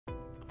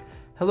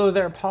Hello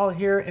there, Paul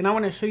here, and I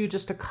want to show you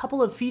just a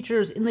couple of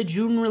features in the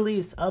June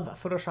release of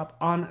Photoshop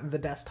on the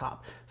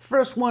desktop.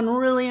 First one,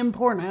 really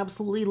important, I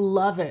absolutely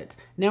love it.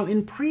 Now,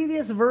 in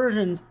previous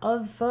versions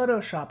of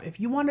Photoshop, if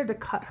you wanted to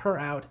cut her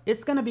out,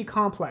 it's going to be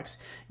complex.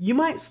 You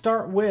might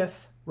start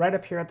with, right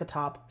up here at the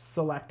top,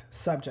 select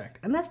subject.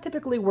 And that's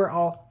typically where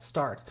I'll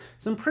start.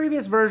 So in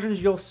previous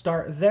versions, you'll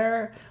start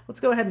there. Let's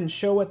go ahead and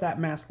show what that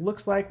mask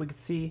looks like. We can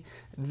see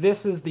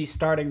this is the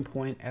starting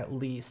point, at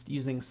least,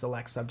 using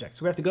select subject.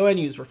 So we have to go and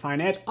use refine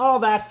edge, all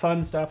that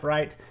fun stuff,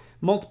 right?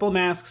 Multiple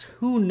masks,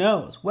 who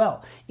knows?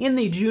 Well, in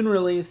the June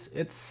release,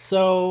 it's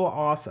so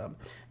awesome.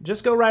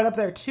 Just go right up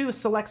there to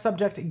select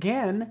subject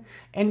again,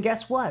 and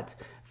guess what?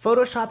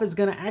 Photoshop is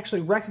going to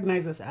actually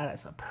recognize this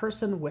as a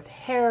person with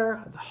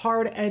hair, the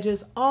hard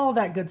edges, all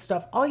that good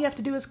stuff. All you have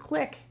to do is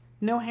click,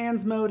 no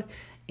hands mode.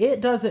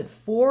 It does it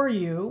for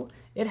you.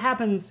 It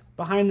happens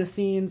behind the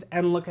scenes,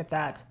 and look at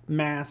that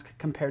mask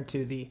compared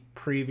to the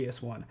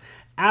previous one.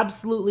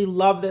 Absolutely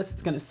love this.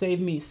 It's going to save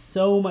me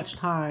so much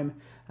time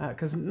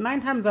because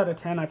 9 times out of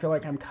 10, I feel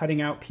like I'm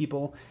cutting out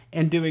people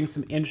and doing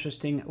some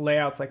interesting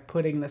layouts, like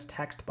putting this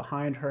text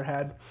behind her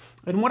head.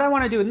 And what I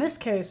want to do in this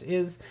case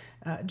is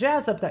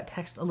jazz up that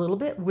text a little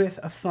bit with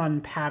a fun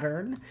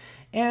pattern.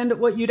 And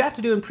what you'd have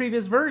to do in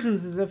previous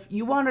versions is if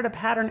you wanted a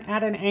pattern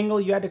at an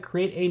angle, you had to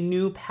create a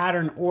new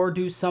pattern or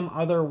do some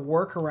other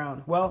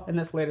workaround. Well, in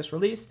this latest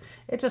release,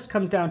 it just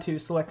comes down to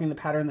selecting the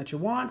pattern that you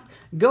want,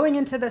 going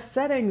into the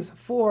settings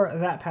for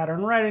that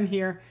pattern right in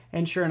here,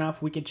 and sure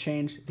enough, we could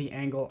change the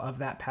angle of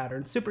that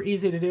pattern. Super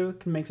easy to do,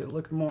 makes it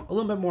look a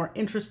little bit more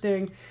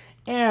interesting.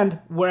 And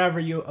wherever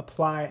you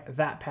apply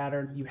that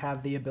pattern, you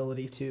have the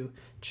ability to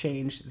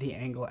change the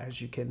angle,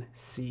 as you can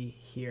see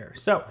here.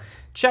 So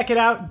check it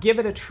out, give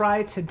it a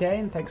try today,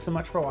 and thanks so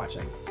much for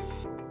watching.